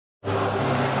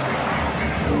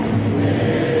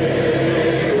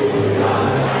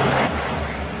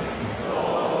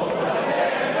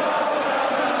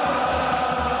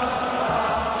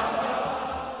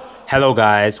Hello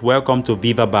guys, welcome to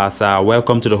Viva Barça,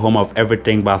 welcome to the home of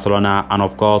everything Barcelona, and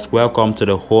of course welcome to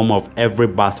the home of every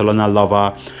Barcelona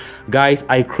lover. Guys,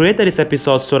 I created this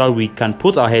episode so that we can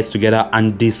put our heads together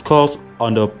and discuss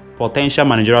on the potential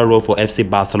managerial role for FC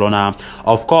Barcelona.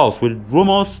 Of course, with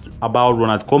rumors about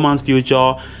Ronald Koeman's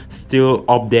future still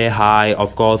up there high,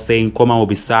 of course saying Koeman will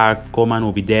be sacked, Koeman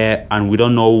will be there, and we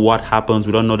don't know what happens,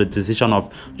 we don't know the decision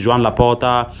of Joan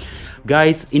Laporta.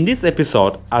 Guys, in this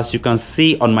episode, as you can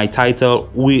see on my title,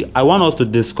 I want us to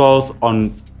discuss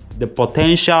on the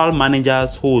potential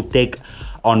managers who will take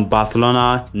on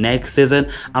Barcelona next season.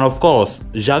 And of course,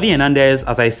 Xavi Hernandez,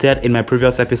 as I said in my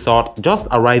previous episode, just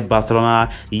arrived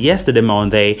Barcelona yesterday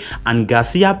Monday, and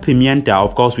Garcia Pimienta,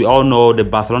 of course we all know the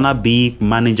Barcelona B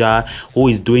manager who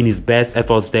is doing his best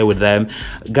efforts there with them.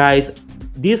 Guys,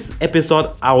 this episode,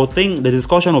 I would think the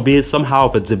discussion will be somehow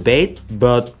of a debate,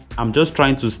 but I'm just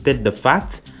trying to state the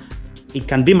fact. It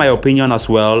can be my opinion as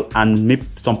well, and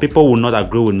some people will not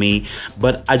agree with me,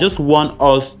 but I just want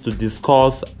us to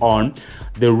discuss on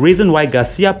the reason why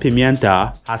Garcia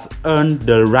Pimienta has earned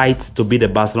the right to be the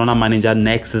Barcelona manager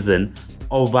next season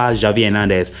over Xavi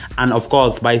Hernandez. And of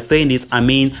course, by saying this, I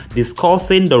mean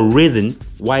discussing the reason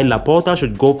why Laporta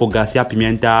should go for Garcia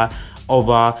Pimienta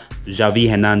over Xavi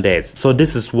Hernandez. So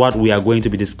this is what we are going to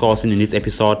be discussing in this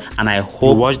episode, and I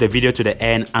hope you watch the video to the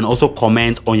end and also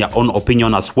comment on your own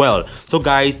opinion as well. So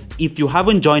guys, if you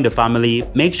haven't joined the family,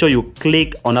 make sure you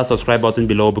click on that subscribe button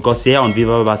below, because here on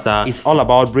Viva Barça, it's all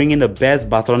about bringing the best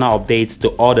Barcelona updates to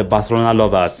all the Barcelona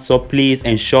lovers. So please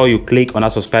ensure you click on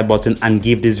that subscribe button and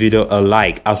give this video a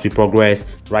like as we progress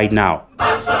right now.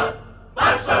 Barça,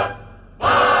 Barça.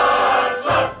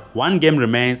 One game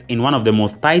remains in one of the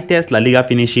most tightest La Liga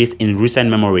finishes in recent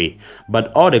memory, but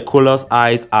all the coolest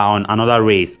eyes are on another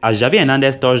race, as Xavi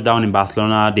Hernandez touched down in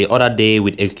Barcelona the other day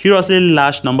with a curiously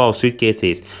large number of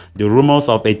suitcases. The rumors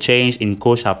of a change in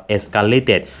coach have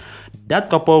escalated. That,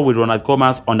 coupled with Ronald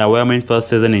Koeman's underwhelming first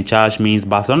season in charge, means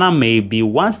Barcelona may be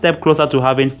one step closer to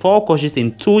having 4 coaches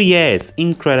in 2 years.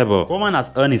 Incredible. Koeman has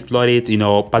earned his plaudits,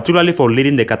 particularly for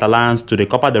leading the Catalans to the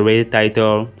Copa del Rey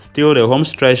title. Still, the home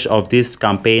stretch of this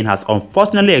campaign has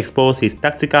unfortunately exposed his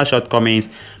tactical shortcomings,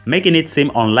 making it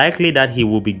seem unlikely that he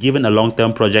will be given a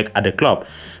long-term project at the club.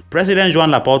 President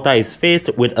Joan Laporta is faced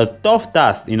with a tough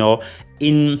task,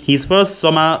 In his first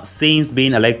summer since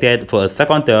being elected for a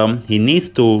second term, he needs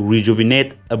to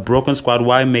rejuvenate a broken squad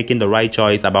while making the right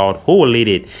choice about who will lead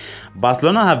it.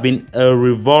 Barcelona have been a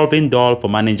revolving door for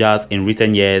managers in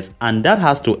recent years, and that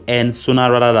has to end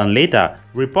sooner rather than later.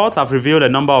 Reports have revealed a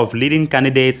number of leading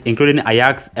candidates, including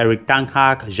Ajax Erik ten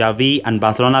Hag, Xavi, and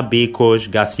Barcelona B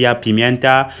coach Garcia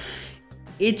Pimienta.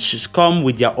 Each come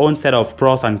with their own set of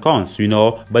pros and cons,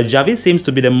 but Xavi seems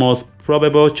to be the most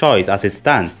probable choice as it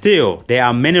stands. Still, there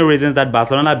are many reasons that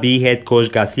Barcelona B head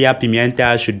coach Garcia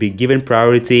Pimienta should be given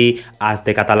priority as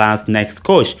the Catalans' next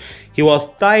coach. He was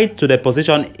tied to the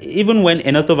position even when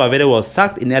Ernesto Valverde was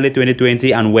sacked in early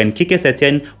 2020 and when Quique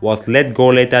Setién was let go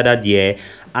later that year,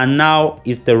 and now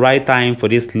is the right time for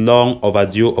this long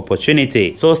overdue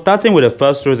opportunity. So starting with the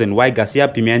first reason why Garcia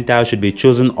Pimienta should be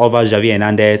chosen over Xavi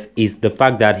Hernandez is the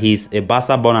fact that he's a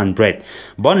Barça born and bred.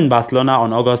 Born in Barcelona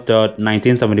on August 3rd,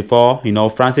 1974,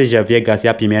 Francis Xavier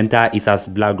Garcia Pimienta is as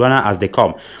Blaugrana as they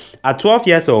come. At 12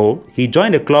 years old, he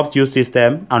joined the club's youth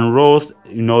system and rose,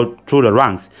 through the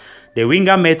ranks. The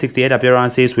winger made 68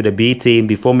 appearances with the B team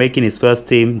before making his first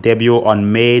team debut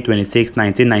on May 26,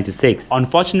 1996.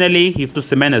 Unfortunately, he failed to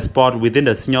cement a spot within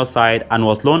the senior side and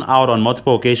was loaned out on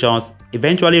multiple occasions,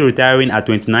 eventually retiring at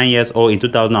 29 years old in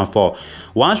 2004.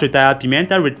 Once retired,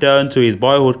 Pimienta returned to his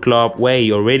boyhood club where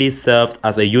he already served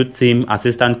as a youth team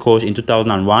assistant coach in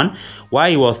 2001. While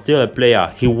he was still a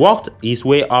player, he worked his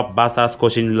way up Barca's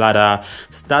coaching ladder,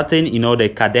 starting, the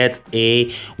Cadets A,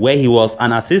 where he was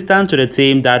an assistant to the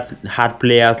team that had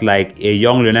players like a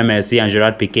young Lionel Messi and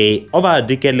Gerard Piqué. Over a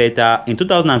decade later, in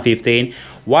 2015,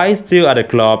 while still at the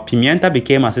club, Pimienta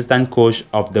became assistant coach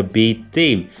of the B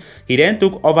team. He then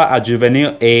took over at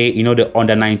Juvenile A, the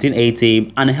under-19 A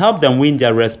team, and helped them win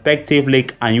their respective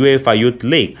league and UEFA Youth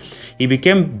League. He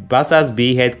became Barca's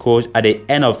B head coach at the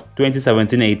end of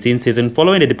 2017-18 season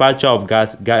following the departure of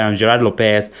Gerard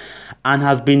Lopez, and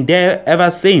has been there ever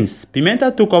since.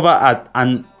 Pimienta took over at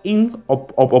an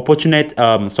inopportune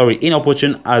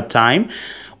time,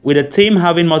 with the team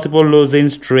having multiple losing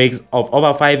streaks of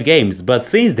over 5 games, but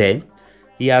since then,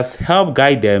 he has helped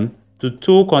guide them to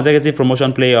 2 consecutive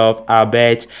promotion playoffs,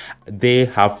 albeit they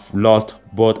have lost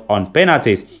both on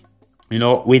penalties.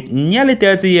 With nearly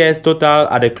 30 years total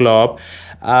at the club,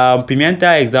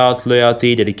 Pimienta exalts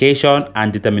loyalty, dedication,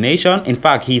 and determination. In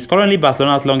fact, he is currently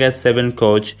Barcelona's longest-serving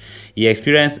coach. His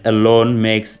experience alone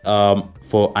makes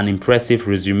for an impressive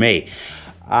resume.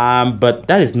 But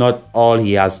that is not all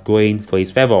he has going for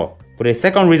his favor. For the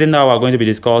second reason that we're going to be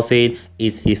discussing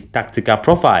is his tactical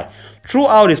profile.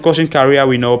 Throughout his coaching career,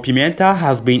 we know Pimienta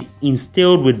has been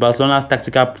instilled with Barcelona's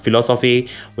tactical philosophy.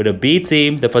 With the B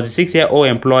team, the 46-year-old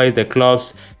employs the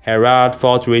club's herald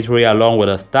 4-3-3 along with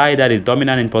a style that is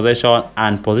dominant in possession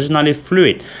and positionally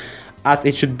fluid. As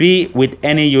it should be with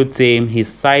any youth team, his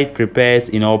side prepares,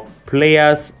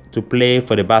 players to play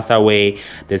for the Barça way.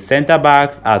 The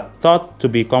centre-backs are thought to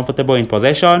be comfortable in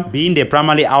possession, being the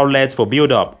primary outlets for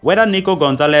build-up. Whether Nico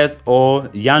Gonzalez or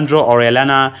Yandro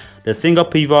Orellana, the single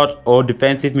pivot or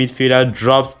defensive midfielder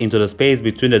drops into the space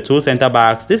between the two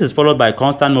centre-backs. This is followed by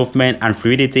constant movement and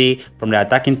fluidity from the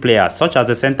attacking players, such as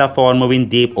the centre-forward moving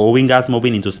deep or wingers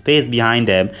moving into space behind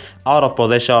them. Out of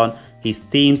possession, his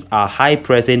teams are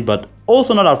high-pressing but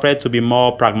also not afraid to be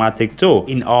more pragmatic too.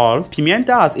 In all,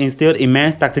 Pimienta has instilled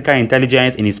immense tactical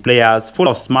intelligence in his players, full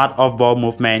of smart off-ball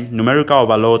movement, numerical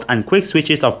overload, and quick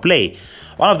switches of play.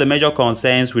 One of the major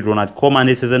concerns with Koeman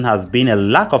this season has been a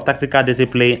lack of tactical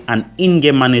discipline and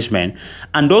in-game management,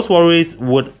 and those worries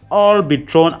would all be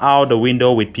thrown out the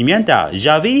window with Pimienta.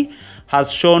 Xavi has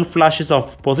shown flashes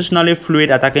of positionally fluid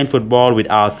attacking football with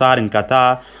Al Sadd in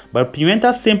Qatar, but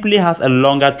Pimienta simply has a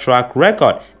longer track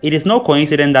record. It is no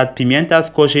coincidence that Pimienta's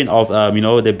coaching of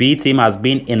the B team has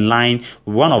been in line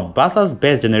with one of Barca's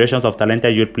best generations of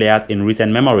talented youth players in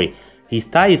recent memory. His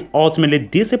style is ultimately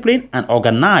disciplined and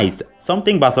organized,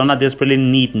 something Barcelona desperately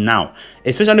need now,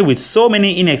 especially with so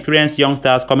many inexperienced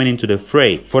youngsters coming into the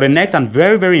fray. For the next and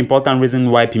very, very important reason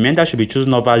why Pimienta should be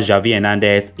chosen over Xavi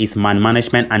Hernandez is man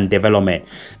management and development.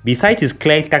 Besides his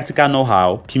clear tactical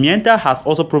know-how, Pimienta has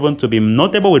also proven to be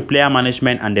notable with player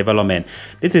management and development.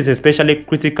 This is especially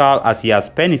critical as he has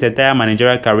spent his entire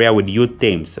managerial career with youth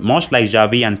teams. Much like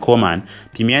Xavi and Koeman,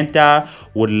 Pimienta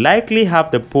would likely have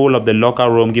the pull of the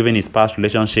locker room given his past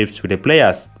relationships with the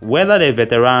players. Whether the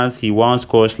veterans he once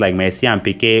coached like Messi and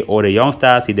Piqué or the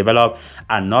youngsters he developed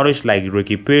and nourished like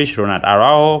Ricky Puig, Ronald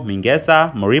Araujo,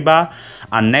 Mingueza, Moriba,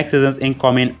 and next season's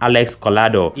incoming Alex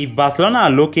Collado. If Barcelona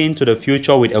are looking to the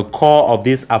future with a core of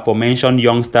these aforementioned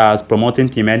youngsters, promoting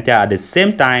Pimienta at the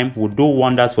same time would do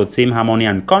wonders for team harmony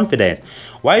and confidence.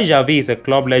 While Xavi is a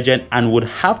club legend and would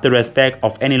have the respect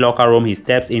of any locker room he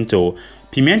steps into,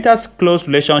 Pimienta's close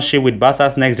relationship with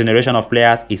Barca's next generation of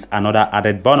players is another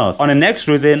added bonus. On the next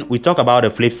reason, we talk about the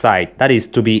flip side, that is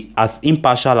to be as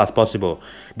impartial as possible.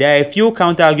 There are a few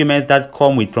counter-arguments that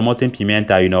come with promoting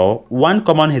Pimienta, One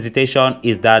common hesitation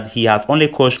is that he has only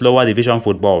coached lower division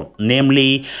football.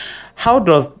 Namely, how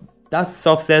does that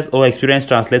success or experience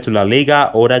translate to La Liga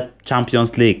or the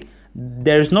Champions League?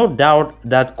 There is no doubt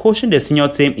that coaching the senior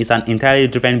team is an entirely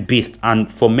different beast,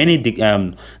 and for many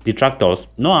detractors,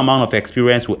 no amount of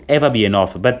experience will ever be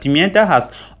enough. But Pimienta has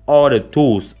all the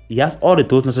tools. He has all the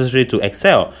tools necessary to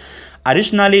excel.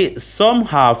 Additionally, some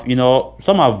have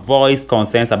voiced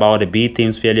concerns about the B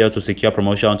team's failure to secure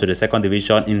promotion to the second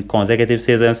division in consecutive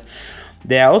seasons.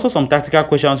 There are also some tactical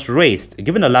questions raised,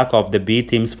 given the lack of the B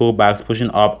team's fullbacks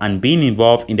pushing up and being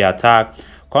involved in the attack.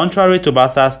 Contrary to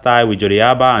Barca's style with Jordi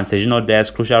Alba and Serginho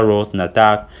Dest's crucial roles in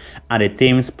attack and the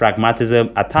team's pragmatism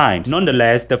at times.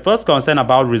 Nonetheless, the first concern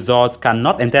about results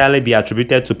cannot entirely be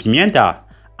attributed to Pimienta,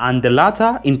 and the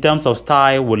latter, in terms of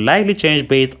style, will likely change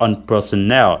based on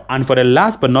personnel. And for the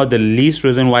last but not the least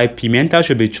reason why Pimienta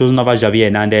should be chosen over Xavi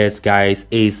Hernandez, guys,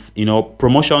 is,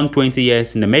 promotion 20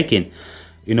 years in the making.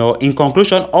 In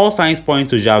conclusion, all signs point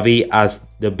to Xavi as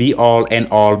the be-all and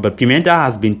all, but Pimienta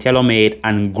has been tailor-made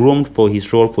and groomed for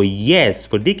his role for years,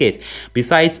 for decades.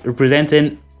 Besides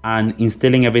representing and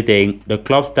instilling everything, the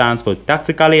club stands for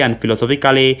tactically and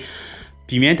philosophically.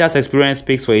 Pimienta's experience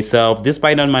speaks for itself.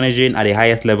 Despite not managing at the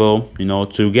highest level,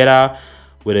 together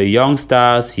with the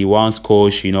youngsters he once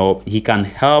coached, he can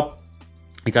help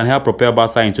propel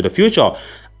Barca into the future.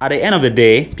 At the end of the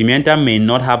day, Pimienta may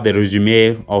not have the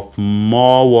resume of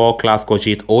more world-class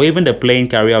coaches or even the playing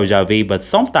career of Xavi, but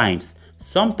sometimes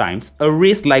a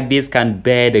risk like this can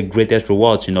bear the greatest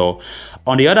rewards,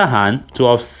 On the other hand, to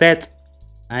offset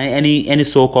any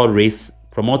so-called risk,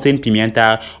 promoting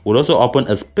Pimienta would also open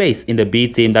a space in the B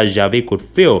team that Xavi could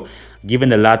fill, given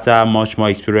the latter much more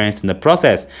experience in the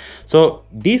process. So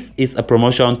this is a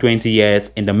promotion 20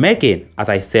 years in the making, as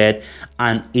I said,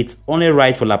 and it's only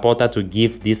right for Laporta to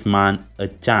give this man a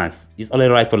chance. It's only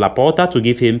right for Laporta to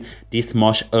give him this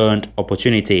much earned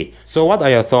opportunity. So what are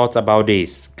your thoughts about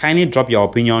this? Kindly drop your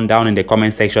opinion down in the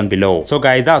comment section below. So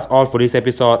guys, that's all for this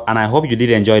episode, and I hope you did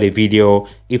enjoy the video.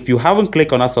 If you haven't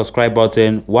clicked on that subscribe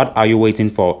button, what are you waiting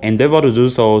for? Endeavor to do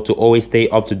so to always stay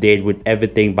up to date with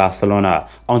everything Barcelona.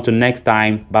 Until next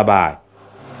time, bye bye.